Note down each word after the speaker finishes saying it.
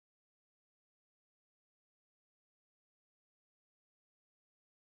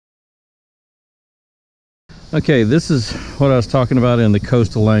Okay, this is what I was talking about in the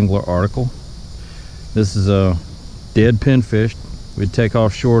Coastal Angler article. This is a dead pinfish we'd take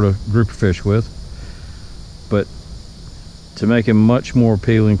offshore to grouper fish with, but to make him much more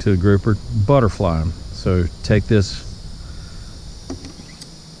appealing to the grouper, butterfly him. So take this,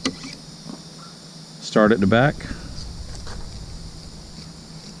 start at the back,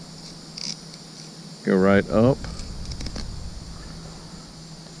 go right up,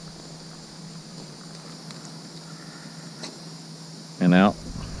 and out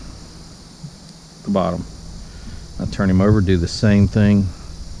the bottom. I turn him over, do the same thing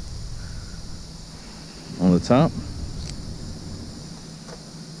on the top.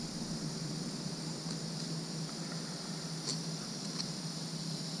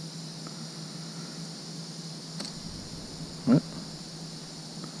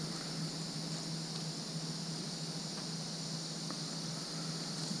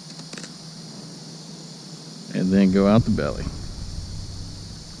 And then go out the belly.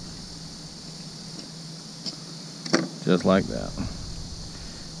 Just like that.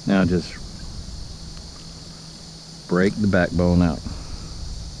 Now just break the backbone out.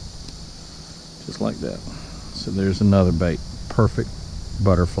 Just like that. So there's another bait. Perfect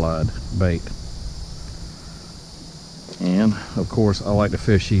butterflied bait. And of course I like to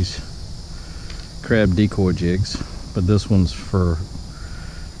fish these crab decoy jigs, but this one's for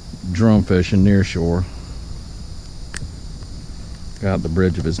drum fishing near shore. Got the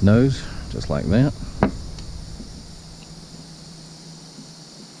bridge of his nose, just like that.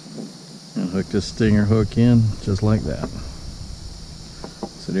 And hook this stinger hook in, just like that.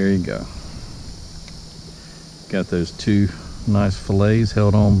 So there you go. Got those two nice fillets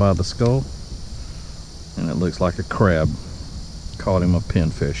held on by the skull. And it looks like a crab. Caught him a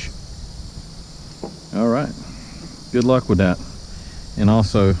pinfish. Alright, good luck with that. And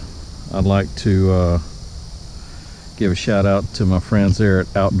also, I'd like to give a shout out to my friends there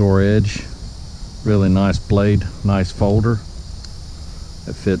at Outdoor Edge. Really nice blade, nice folder.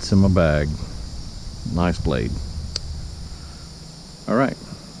 It fits in my bag. Nice blade. Alright,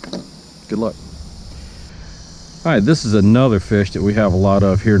 good luck. Alright, this is another fish that we have a lot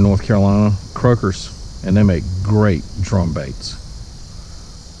of here in North Carolina, croakers, and they make great drum baits.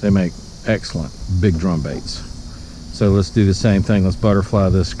 They make excellent big drum baits. So let's do the same thing. Let's butterfly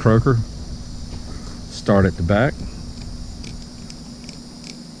this croaker. Start at the back.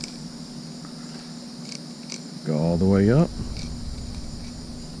 Go all the way up.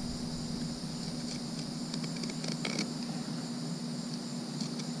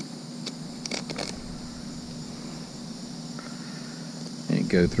 And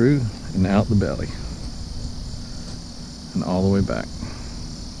go through and out the belly. And all the way back.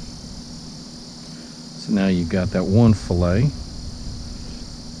 So now you've got that one fillet.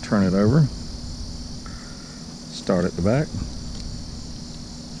 Turn it over. Start at the back.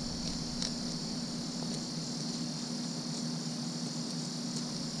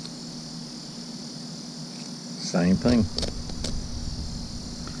 Same thing.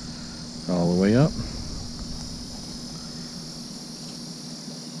 All the way up.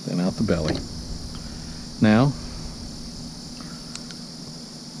 Then out the belly. Now,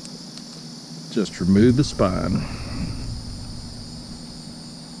 just remove the spine.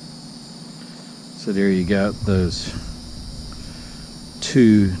 So there you got those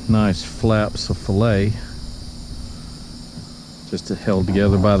two nice flaps of fillet, just held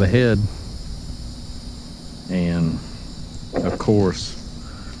together by the head. And of course,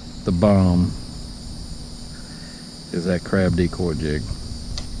 the bomb is that crab decoy jig.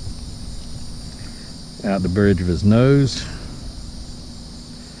 Out the bridge of his nose.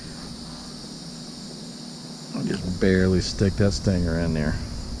 I'll just barely stick that stinger in there.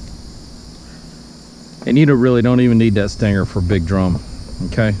 And you really don't even need that stinger for big drum,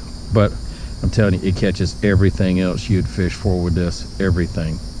 okay? But I'm telling you, it catches everything else you'd fish for with this,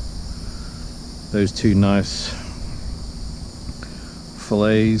 everything. Those two nice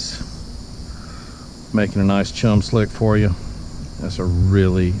fillets, making a nice chum slick for you. That's a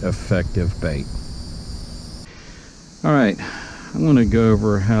really effective bait. All right, I'm gonna go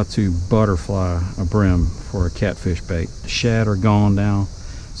over how to butterfly a brim for a catfish bait. The shad are gone now,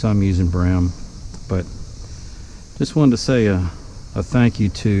 so I'm using brim. But just wanted to say a thank you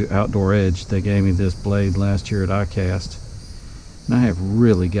to Outdoor Edge. They gave me this blade last year at iCast, and I have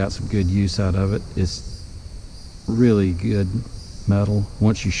really got some good use out of it. It's really good metal.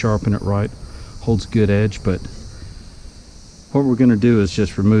 Once you sharpen it right, holds good edge. But what we're going to do is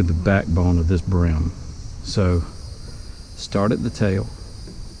just remove the backbone of this brim. So start at the tail,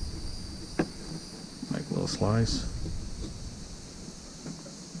 make a little slice,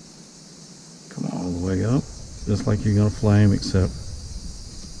 come all the way up. just like you're gonna fillet them, except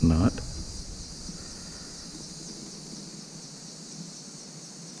not.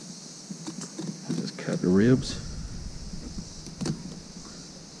 Just cut the ribs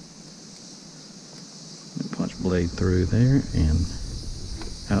and punch blade through there and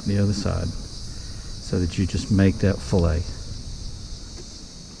out the other side, so that you just make that fillet.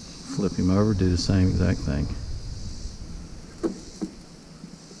 Flip him over, do the same exact thing.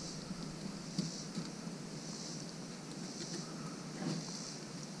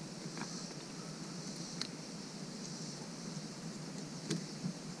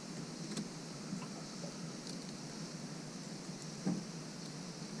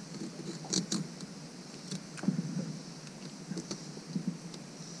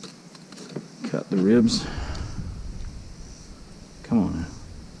 Cut the ribs. Come on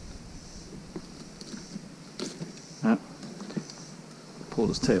now. Pulled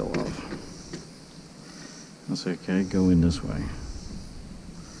his tail off. That's okay, go in this way.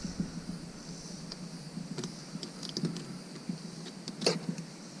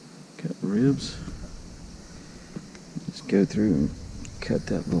 Cut the ribs. Just go through and cut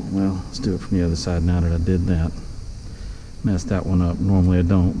that little, well, let's do it from the other side now that I did that. Messed that one up. Normally I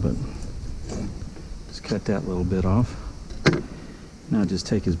don't, but just cut that little bit off. Now just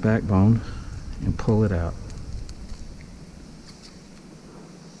take his backbone and pull it out.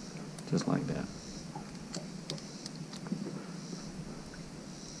 Just like that.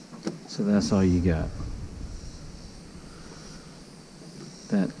 So that's all you got.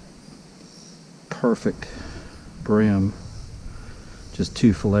 That perfect brim, just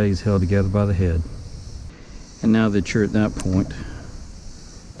two fillets held together by the head. And now that you're at that point,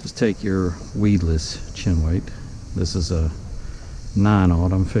 just take your weedless chin weight. This is a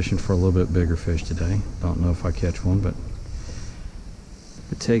 9/0. I'm fishing for a little bit bigger fish today. Don't know if I catch one, but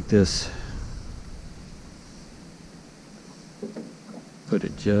take this, put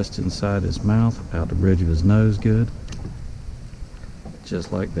it just inside his mouth, about the bridge of his nose, good.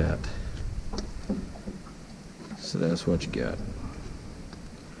 Just like that. So that's what you got.